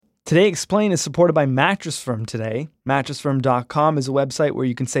Today Explain is supported by Mattress Firm today. MattressFirm.com is a website where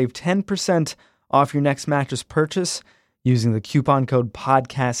you can save 10% off your next mattress purchase using the coupon code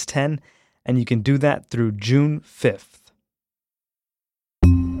PODCAST10, and you can do that through June 5th.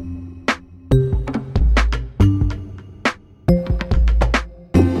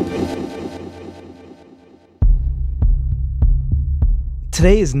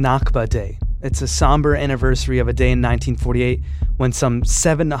 Today is Nakba Day. It's a somber anniversary of a day in 1948 when some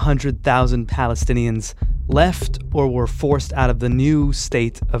 700,000 Palestinians left or were forced out of the new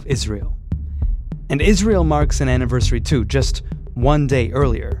state of Israel. And Israel marks an anniversary too, just one day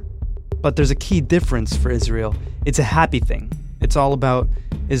earlier. But there's a key difference for Israel. It's a happy thing. It's all about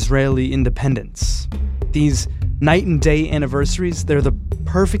Israeli independence. These night and day anniversaries, they're the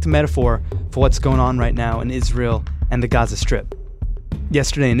perfect metaphor for what's going on right now in Israel and the Gaza Strip.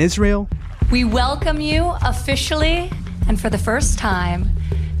 Yesterday in Israel, we welcome you officially and for the first time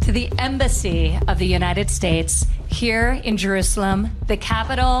to the Embassy of the United States here in Jerusalem, the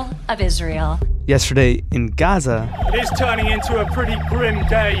capital of Israel. Yesterday in Gaza, it is turning into a pretty grim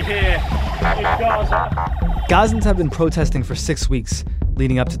day here in Gaza. Gazans have been protesting for 6 weeks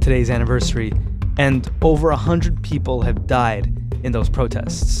leading up to today's anniversary, and over 100 people have died in those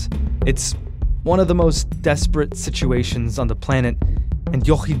protests. It's one of the most desperate situations on the planet, and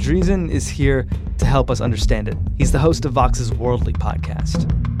Yochi Dreazen is here to help us understand it. He's the host of Vox's Worldly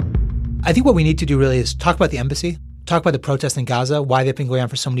podcast. I think what we need to do really is talk about the embassy, talk about the protests in Gaza, why they've been going on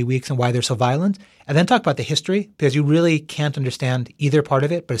for so many weeks and why they're so violent, and then talk about the history, because you really can't understand either part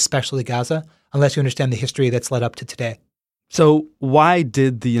of it, but especially Gaza, unless you understand the history that's led up to today. So why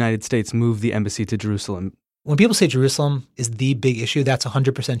did the United States move the embassy to Jerusalem? When people say Jerusalem is the big issue, that's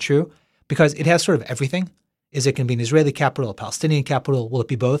 100% true, because it has sort of everything. Is it going to be an Israeli capital, a Palestinian capital? Will it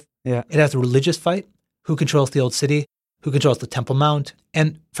be both? Yeah. It has a religious fight. Who controls the old city? Who controls the Temple Mount?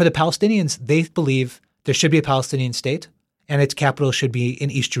 And for the Palestinians, they believe there should be a Palestinian state and its capital should be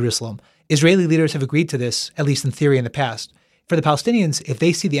in East Jerusalem. Israeli leaders have agreed to this, at least in theory in the past. For the Palestinians, if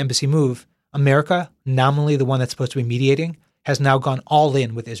they see the embassy move, America, nominally the one that's supposed to be mediating, has now gone all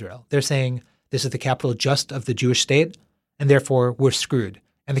in with Israel. They're saying this is the capital just of the Jewish state, and therefore we're screwed.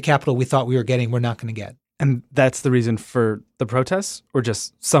 And the capital we thought we were getting, we're not going to get. And that's the reason for the protests, or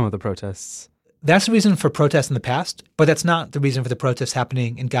just some of the protests? That's the reason for protests in the past, but that's not the reason for the protests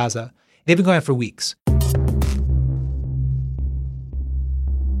happening in Gaza. They've been going on for weeks.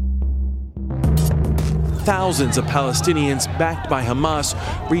 Thousands of Palestinians backed by Hamas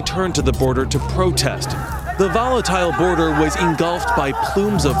returned to the border to protest. The volatile border was engulfed by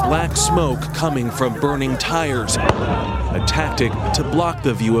plumes of black smoke coming from burning tires, a tactic to block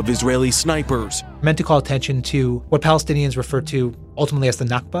the view of Israeli snipers. Meant to call attention to what Palestinians refer to ultimately as the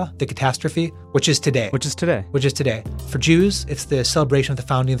Nakba, the catastrophe, which is today. Which is today. For Jews, it's the celebration of the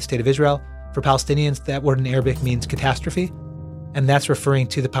founding of the State of Israel. For Palestinians, that word in Arabic means catastrophe. And that's referring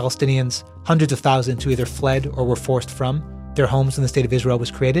to the Palestinians, hundreds of thousands who either fled or were forced from their homes when the State of Israel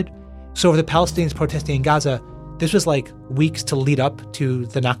was created. So for the Palestinians protesting in Gaza, this was like weeks to lead up to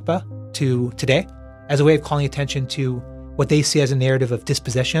the Nakba, to today, as a way of calling attention to what they see as a narrative of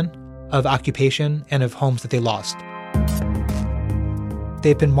dispossession, of occupation, and of homes that they lost.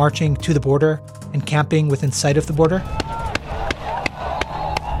 They've been marching to the border and camping within sight of the border.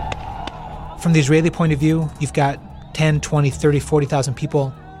 From the Israeli point of view, you've got 10, 20, 30, 40,000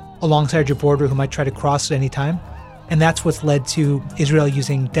 people alongside your border who might try to cross at any time. And that's what's led to Israel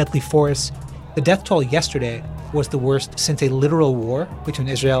using deadly force. The death toll yesterday was the worst since a literal war between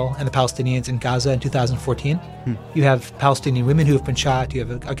Israel and the Palestinians in Gaza in 2014. You have Palestinian women who have been shot. You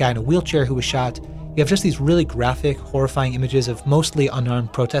have a guy in a wheelchair who was shot. You have just these really graphic, horrifying images of mostly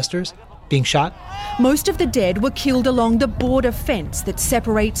unarmed protesters being shot. Most of the dead were killed along the border fence that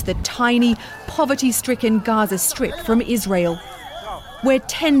separates the tiny, poverty-stricken Gaza Strip from Israel, where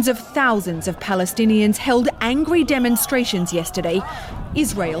tens of thousands of Palestinians held angry demonstrations yesterday.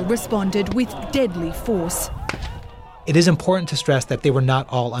 Israel responded with deadly force. It is important to stress that they were not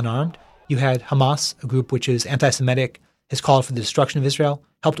all unarmed. You had Hamas, a group which is anti-Semitic, has called for the destruction of Israel,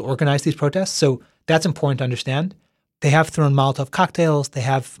 helped organize these protests. So that's important to understand. They have thrown Molotov cocktails. They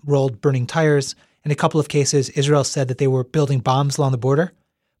have rolled burning tires. In a couple of cases, Israel said that they were building bombs along the border.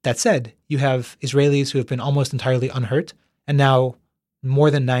 That said, you have Israelis who have been almost entirely unhurt, and now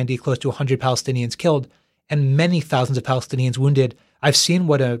more than 90, close to 100 Palestinians killed, and many thousands of Palestinians wounded. I've seen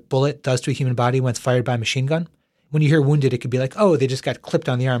what a bullet does to a human body when it's fired by a machine gun. When you hear wounded, it could be like, oh, they just got clipped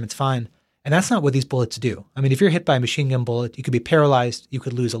on the arm, it's fine. And that's not what these bullets do. I mean, if you're hit by a machine gun bullet, you could be paralyzed, you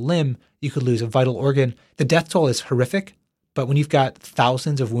could lose a limb, you could lose a vital organ. The death toll is horrific, but when you've got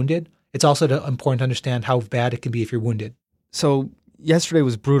thousands of wounded, it's also important to understand how bad it can be if you're wounded. So yesterday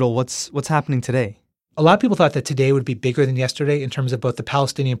was brutal. What's happening today? A lot of people thought that today would be bigger than yesterday in terms of both the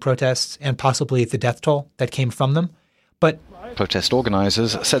Palestinian protests and possibly the death toll that came from them. But protest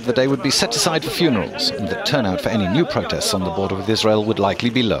organizers said the day would be set aside for funerals and that turnout for any new protests on the border with Israel would likely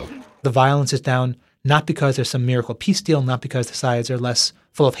be low. The violence is down, not because there's some miracle peace deal, not because the sides are less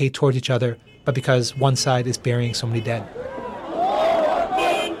full of hate towards each other, but because one side is burying so many dead.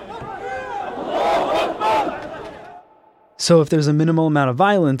 So if there's a minimal amount of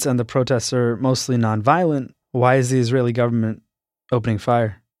violence and the protests are mostly nonviolent, why is the Israeli government opening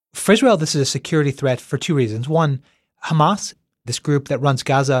fire? For Israel, this is a security threat for two reasons. One, Hamas, this group that runs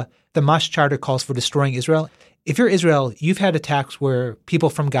Gaza, the Hamas charter calls for destroying Israel. If you're Israel, you've had attacks where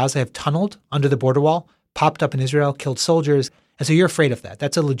people from Gaza have tunneled under the border wall, popped up in Israel, killed soldiers, and so you're afraid of that.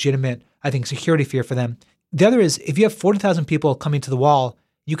 That's a legitimate, I think, security fear for them. The other is if you have 40,000 people coming to the wall,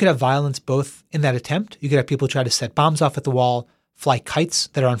 you could have violence both in that attempt. You could have people try to set bombs off at the wall, fly kites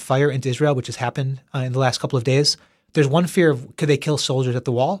that are on fire into Israel, which has happened in the last couple of days. There's one fear of could they kill soldiers at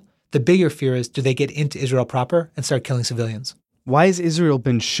the wall? The bigger fear is do they get into Israel proper and start killing civilians? Why has Israel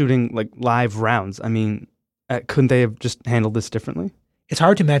been shooting live rounds? I mean, couldn't they have just handled this differently? It's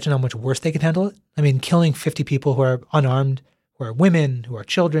hard to imagine how much worse they could handle it. I mean, killing 50 people who are unarmed, who are women, who are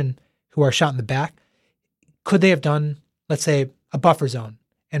children, who are shot in the back. Could they have done, let's say, a buffer zone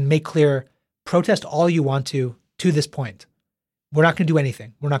and make clear, protest all you want to this point. We're not going to do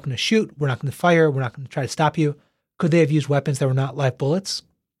anything. We're not going to shoot. We're not going to fire. We're not going to try to stop you. Could they have used weapons that were not live bullets?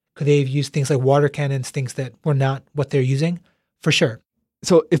 Could they have used things like water cannons, things that were not what they're using? For sure.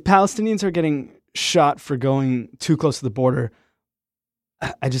 So if Palestinians are getting shot for going too close to the border,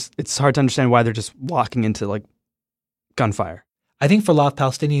 it's hard to understand why they're just walking into gunfire. I think for a lot of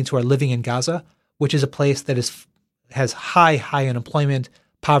Palestinians who are living in Gaza, which is a place that has high unemployment,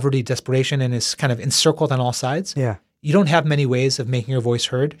 poverty, desperation, and is kind of encircled on all sides. Yeah. You don't have many ways of making your voice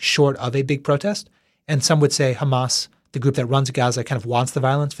heard short of a big protest. And some would say Hamas, the group that runs Gaza, kind of wants the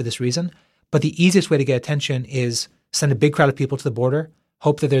violence for this reason. But the easiest way to get attention is send a big crowd of people to the border,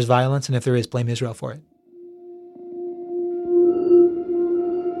 hope that there's violence, and if there is, blame Israel for it.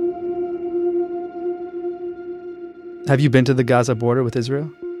 Have you been to the Gaza border with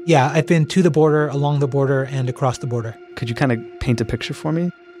Israel? Yeah, I've been to the border, along the border, and across the border. Could you kind of paint a picture for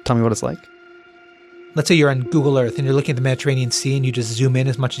me? Tell me what it's like. Let's say you're on Google Earth and you're looking at the Mediterranean Sea and you just zoom in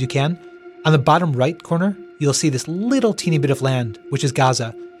as much as you can. On the bottom right corner, you'll see this little teeny bit of land, which is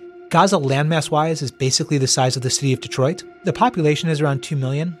Gaza. Gaza, landmass-wise, is basically the size of the city of Detroit. The population is around 2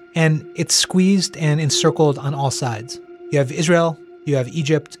 million, and it's squeezed and encircled on all sides. You have Israel, you have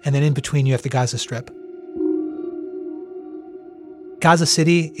Egypt, and then in between you have the Gaza Strip. Gaza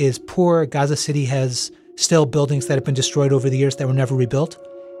City is poor. Gaza City has still buildings that have been destroyed over the years that were never rebuilt.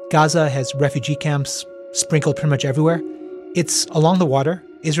 Gaza has refugee camps sprinkled pretty much everywhere. It's along the water.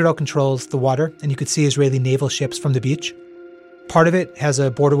 Israel controls the water, and you could see Israeli naval ships from the beach. Part of it has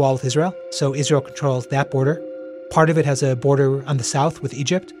a border wall with Israel, so Israel controls that border. Part of it has a border on the south with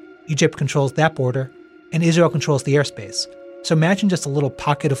Egypt. Egypt controls that border, and Israel controls the airspace. So imagine just a little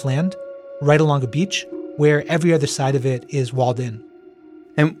pocket of land right along a beach where every other side of it is walled in.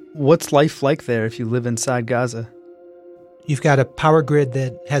 And what's life like there if you live inside Gaza? You've got a power grid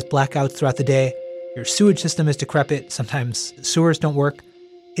that has blackouts throughout the day. Your sewage system is decrepit. Sometimes sewers don't work.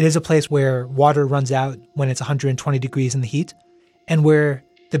 It is a place where water runs out when it's 120 degrees in the heat, and where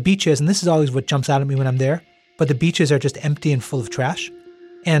the beaches, and this is always what jumps out at me when I'm there, but the beaches are just empty and full of trash.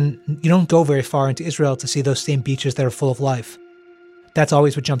 And you don't go very far into Israel to see those same beaches that are full of life. That's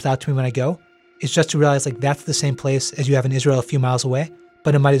always what jumps out to me when I go. It's just to realize that's the same place as you have in Israel a few miles away,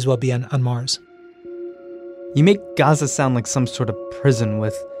 but it might as well be on Mars. You make Gaza sound like some sort of prison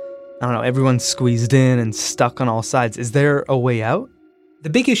with, everyone squeezed in and stuck on all sides. Is there a way out? The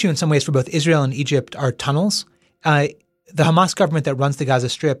big issue in some ways for both Israel and Egypt are tunnels. The Hamas government that runs the Gaza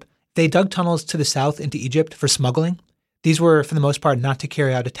Strip, they dug tunnels to the south into Egypt for smuggling. These were, for the most part, not to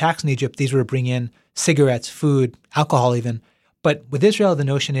carry out attacks in Egypt. These were to bring in cigarettes, food, alcohol even. But with Israel, the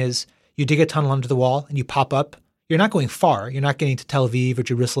notion is you dig a tunnel under the wall and you pop up. You're not going far. You're not getting to Tel Aviv or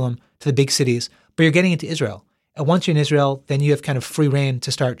Jerusalem, to the big cities, but you're getting into Israel. And once you're in Israel, then you have kind of free reign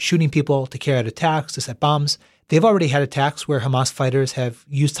to start shooting people, to carry out attacks, to set bombs. They've already had attacks where Hamas fighters have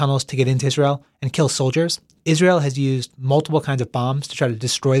used tunnels to get into Israel and kill soldiers. Israel has used multiple kinds of bombs to try to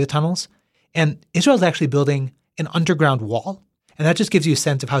destroy the tunnels. And Israel is actually building an underground wall. And that just gives you a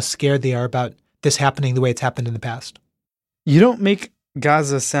sense of how scared they are about this happening the way it's happened in the past. You don't make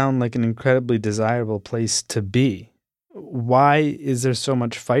Gaza sound like an incredibly desirable place to be. Why is there so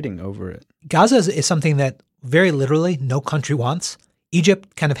much fighting over it? Gaza is something that very literally no country wants.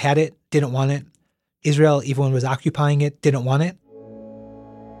 Egypt kind of had it, didn't want it. Israel, even when it was occupying it, didn't want it.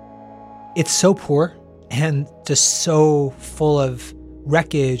 It's so poor and just so full of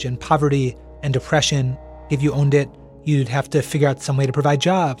wreckage and poverty and depression. If you owned it, you'd have to figure out some way to provide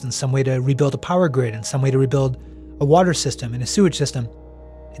jobs and some way to rebuild a power grid and some way to rebuild a water system and a sewage system.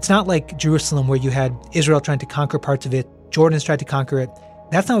 It's not like Jerusalem where you had Israel trying to conquer parts of it, Jordan's tried to conquer it.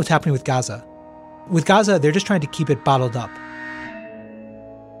 That's not what's happening with Gaza. With Gaza, they're just trying to keep it bottled up.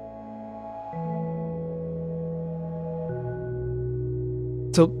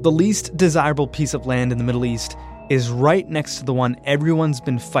 So the least desirable piece of land in the Middle East is right next to the one everyone's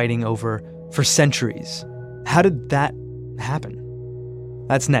been fighting over for centuries. How did that happen?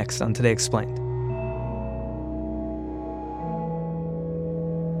 That's next on Today Explained.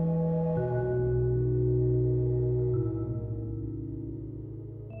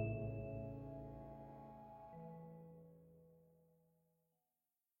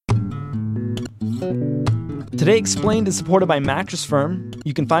 Today Explained is supported by Mattress Firm.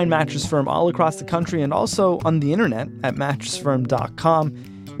 You can find Mattress Firm all across the country and also on the internet at mattressfirm.com.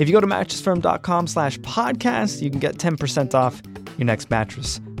 If you go to mattressfirm.com/podcast, you can get 10% off your next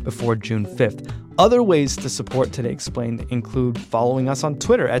mattress before June 5th. Other ways to support Today Explained include following us on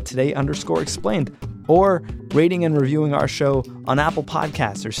Twitter at Today_Explained or rating and reviewing our show on Apple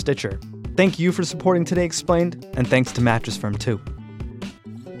Podcasts or Stitcher. Thank you for supporting Today Explained, and thanks to Mattress Firm too.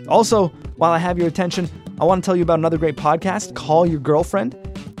 Also, while I have your attention, I want to tell you about another great podcast, Call Your Girlfriend.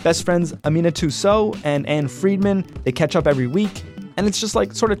 Best friends Amina Toussaint and Ann Friedman, they catch up every week, and it's just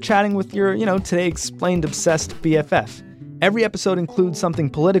like sort of chatting with your, Today Explained obsessed BFF. Every episode includes something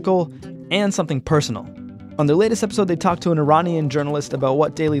political and something personal. On their latest episode, they talked to an Iranian journalist about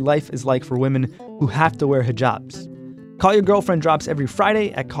what daily life is like for women who have to wear hijabs. Call Your Girlfriend drops every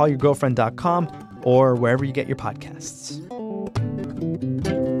Friday at callyourgirlfriend.com or wherever you get your podcasts.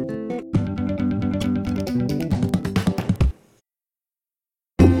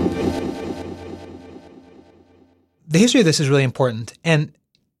 The history of this is really important. And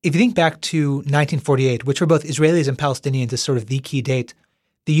if you think back to 1948, which for both Israelis and Palestinians is sort of the key date,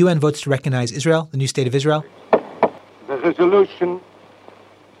 the UN votes to recognize Israel, the new state of Israel. The resolution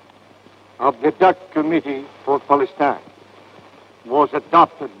of the Dutch Committee for Palestine was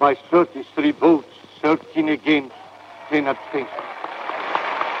adopted by 33 votes, 13 against, 10 abstentions.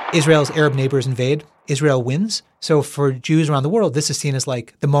 Israel's Arab neighbors invade. Israel wins. So for Jews around the world, this is seen as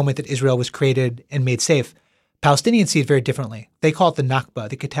like the moment that Israel was created and made safe. Palestinians see it very differently. They call it the Nakba,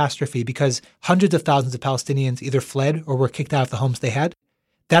 the catastrophe, because hundreds of thousands of Palestinians either fled or were kicked out of the homes they had.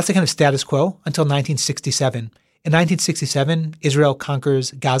 That's the kind of status quo until 1967. In 1967, Israel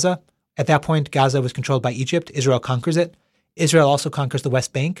conquers Gaza. At that point, Gaza was controlled by Egypt. Israel conquers it. Israel also conquers the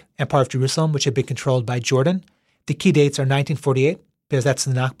West Bank and part of Jerusalem, which had been controlled by Jordan. The key dates are 1948, because that's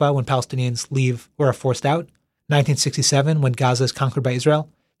the Nakba, when Palestinians leave or are forced out, 1967, when Gaza is conquered by Israel,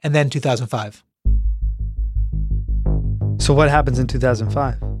 and then 2005. So what happens in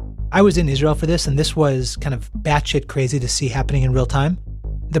 2005? I was in Israel for this, and this was kind of batshit crazy to see happening in real time.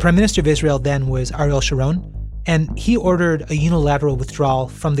 The Prime Minister of Israel then was Ariel Sharon, and he ordered a unilateral withdrawal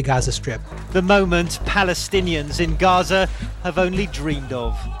from the Gaza Strip. The moment Palestinians in Gaza have only dreamed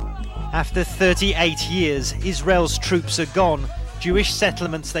of. After 38 years, Israel's troops are gone. Jewish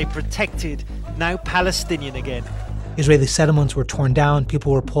settlements they protected, now Palestinian again. Israeli settlements were torn down.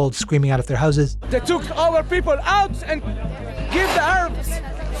 People were pulled screaming out of their houses. They took our people out and give the Arabs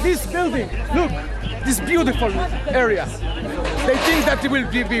this building. Look, this beautiful area. They think that there will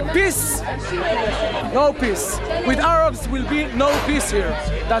be peace. No peace. With Arabs will be no peace here.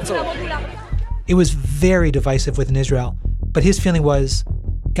 That's all. It was very divisive within Israel. But his feeling was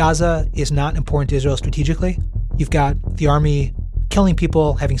Gaza is not important to Israel strategically. You've got the army killing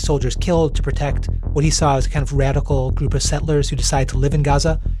people, having soldiers killed to protect what he saw as a kind of radical group of settlers who decided to live in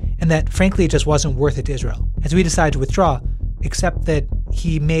Gaza, and that, frankly, it just wasn't worth it to Israel. And so he decided to withdraw, except that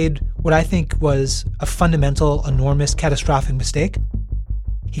he made what I think was a fundamental, enormous, catastrophic mistake.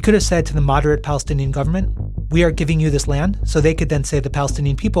 He could have said to the moderate Palestinian government, we are giving you this land, so they could then say to the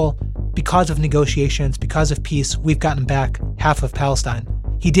Palestinian people, because of negotiations, because of peace, we've gotten back half of Palestine.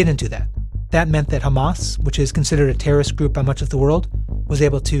 He didn't do that. That meant that Hamas, which is considered a terrorist group by much of the world, was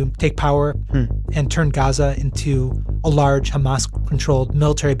able to take power and turn Gaza into a large Hamas-controlled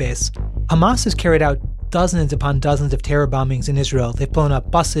military base. Hamas has carried out dozens upon dozens of terror bombings in Israel. They've blown up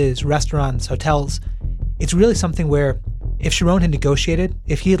buses, restaurants, hotels. It's really something where if Sharon had negotiated,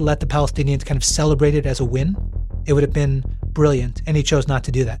 if he had let the Palestinians kind of celebrate it as a win, it would have been brilliant, and he chose not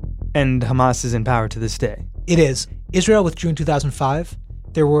to do that. And Hamas is in power to this day. It is. Israel withdrew in 2005.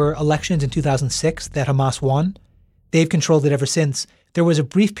 There were elections in 2006 that Hamas won. They've controlled it ever since. There was a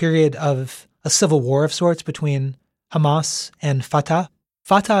brief period of a civil war of sorts between Hamas and Fatah.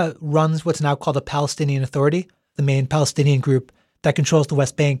 Fatah runs what's now called the Palestinian Authority, the main Palestinian group that controls the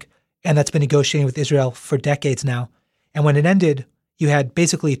West Bank, and that's been negotiating with Israel for decades now. And when it ended, you had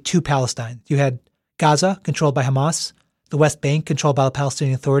basically two Palestines. You had Gaza, controlled by Hamas, the West Bank, controlled by the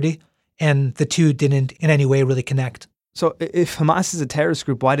Palestinian Authority, and the two didn't in any way really connect. So if Hamas is a terrorist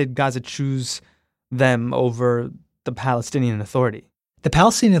group, why did Gaza choose them over the Palestinian Authority? The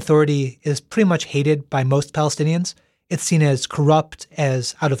Palestinian Authority is pretty much hated by most Palestinians. It's seen as corrupt,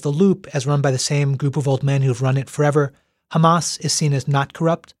 as out of the loop, as run by the same group of old men who've run it forever. Hamas is seen as not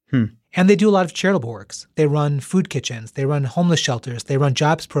corrupt. And they do a lot of charitable works. They run food kitchens. They run homeless shelters. They run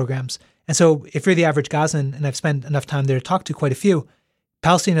jobs programs. And so if you're the average Gazan, and I've spent enough time there to talk to quite a few,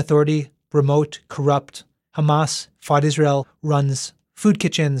 Palestinian Authority, remote, corrupt. Hamas fought Israel, runs food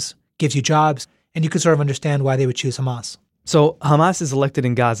kitchens, gives you jobs, and you can sort of understand why they would choose Hamas. So Hamas is elected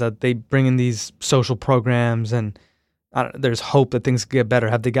in Gaza. They bring in these social programs, and there's hope that things get better.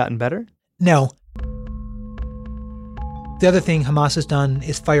 Have they gotten better? No. The other thing Hamas has done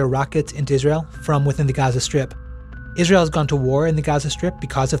is fire rockets into Israel from within the Gaza Strip. Israel has gone to war in the Gaza Strip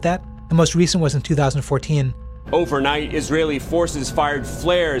because of that. The most recent was in 2014. Overnight, Israeli forces fired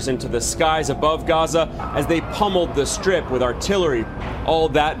flares into the skies above Gaza as they pummeled the strip with artillery. All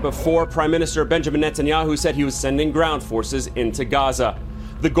that before Prime Minister Benjamin Netanyahu said he was sending ground forces into Gaza.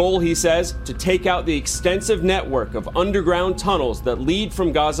 The goal, he says, to take out the extensive network of underground tunnels that lead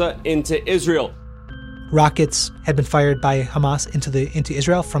from Gaza into Israel. Rockets had been fired by Hamas into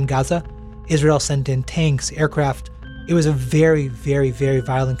Israel from Gaza. Israel sent in tanks, aircraft. It was a very, very, very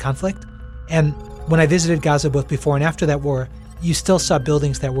violent conflict. And when I visited Gaza both before and after that war, you still saw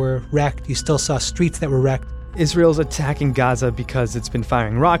buildings that were wrecked. You still saw streets that were wrecked. Israel's attacking Gaza because it's been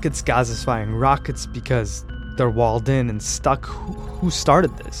firing rockets. Gaza's firing rockets because they're walled in and stuck. Who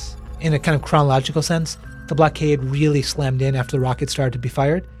started this? In a kind of chronological sense, the blockade really slammed in after the rockets started to be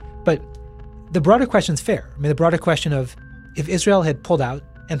fired. But the broader question's fair. I mean, the broader question of if Israel had pulled out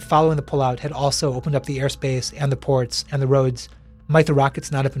and following the pullout had also opened up the airspace and the ports and the roads, might the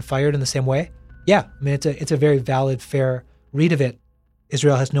rockets not have been fired in the same way? Yeah, I mean, it's a very valid, fair read of it.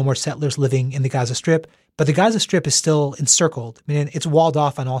 Israel has no more settlers living in the Gaza Strip, but the Gaza Strip is still encircled. I mean, it's walled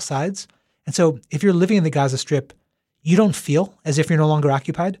off on all sides. And so if you're living in the Gaza Strip, you don't feel as if you're no longer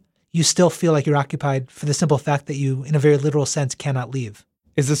occupied. You still feel like you're occupied for the simple fact that you, in a very literal sense, cannot leave.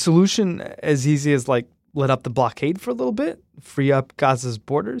 Is the solution as easy as, let up the blockade for a little bit? Free up Gaza's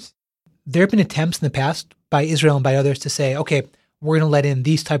borders? There have been attempts in the past by Israel and by others to say, okay, we're going to let in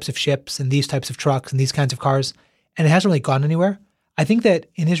these types of ships and these types of trucks and these kinds of cars, and it hasn't really gone anywhere. I think that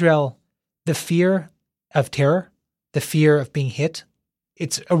in Israel, the fear of terror, the fear of being hit,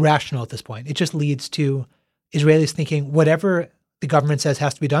 it's irrational at this point. It just leads to Israelis thinking whatever the government says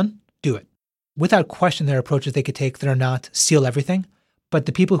has to be done, do it. Without question, there are approaches they could take that are not seal everything, but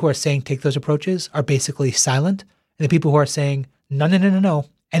the people who are saying take those approaches are basically silent, and the people who are saying, no,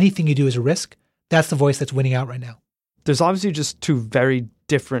 anything you do is a risk, that's the voice that's winning out right now. There's obviously just two very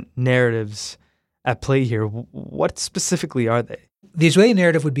different narratives at play here. What specifically are they? The Israeli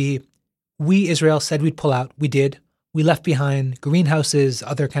narrative would be, we, Israel, said we'd pull out. We did. We left behind greenhouses,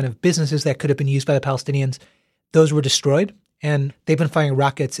 other kind of businesses that could have been used by the Palestinians. Those were destroyed, and they've been firing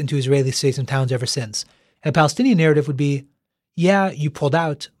rockets into Israeli cities and towns ever since. And the Palestinian narrative would be, yeah, you pulled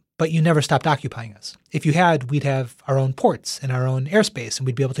out, but you never stopped occupying us. If you had, we'd have our own ports and our own airspace, and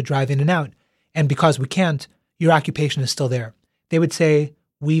we'd be able to drive in and out. And because we can't, your occupation is still there. They would say,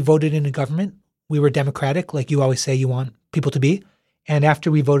 we voted in a government. We were democratic, like you always say you want people to be. And after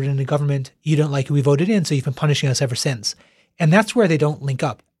we voted in a government, you don't like who we voted in, so you've been punishing us ever since. And that's where they don't link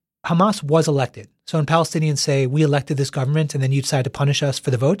up. Hamas was elected. So when Palestinians say, we elected this government and then you decide to punish us for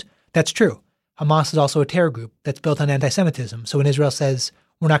the vote, that's true. Hamas is also a terror group that's built on anti-Semitism. So when Israel says,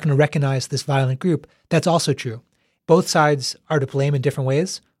 we're not going to recognize this violent group, that's also true. Both sides are to blame in different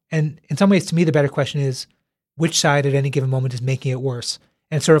ways. And in some ways, to me, the better question is, which side at any given moment is making it worse?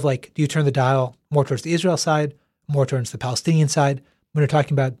 And it's sort of like, do you turn the dial more towards the Israel side, more towards the Palestinian side? When you're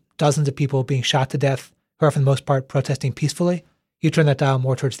talking about dozens of people being shot to death, who are for the most part protesting peacefully, you turn that dial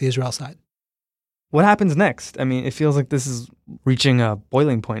more towards the Israel side. What happens next? I mean, it feels like this is reaching a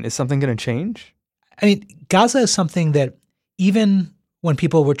boiling point. Is something going to change? I mean, Gaza is something that even when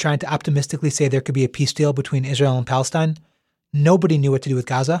people were trying to optimistically say there could be a peace deal between Israel and Palestine, nobody knew what to do with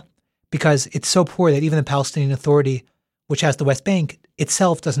Gaza because it's so poor that even the Palestinian Authority, which has the West Bank,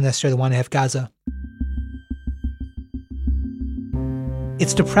 itself doesn't necessarily want to have Gaza.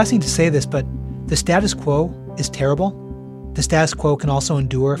 It's depressing to say this, but the status quo is terrible. The status quo can also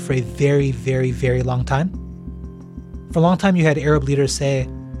endure for a very, very, very long time. For a long time, you had Arab leaders say,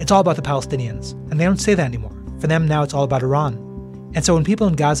 it's all about the Palestinians. And they don't say that anymore. For them, now it's all about Iran. And so when people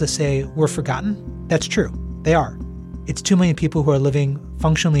in Gaza say we're forgotten, that's true. They are. It's 2 million people who are living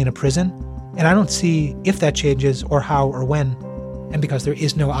functionally in a prison, and I don't see if that changes or how or when. And because there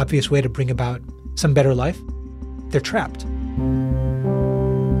is no obvious way to bring about some better life, they're trapped.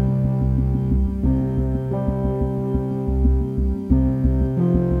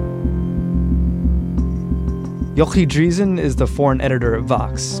 Yochi Dreazen is the foreign editor at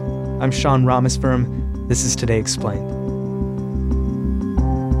Vox. I'm Sean Rameswaram. This is Today Explained.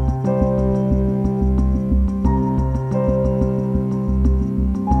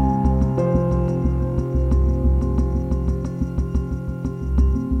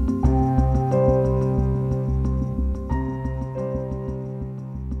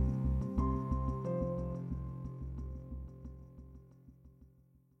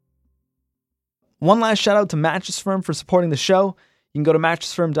 One last shout out to Mattress Firm for supporting the show. You can go to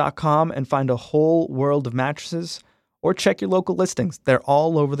mattressfirm.com and find a whole world of mattresses, or check your local listings. They're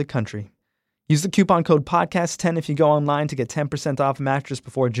all over the country. Use the coupon code podcast10 if you go online to get 10% off a mattress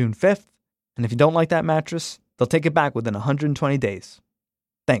before June 5th. And if you don't like that mattress, they'll take it back within 120 days.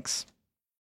 Thanks.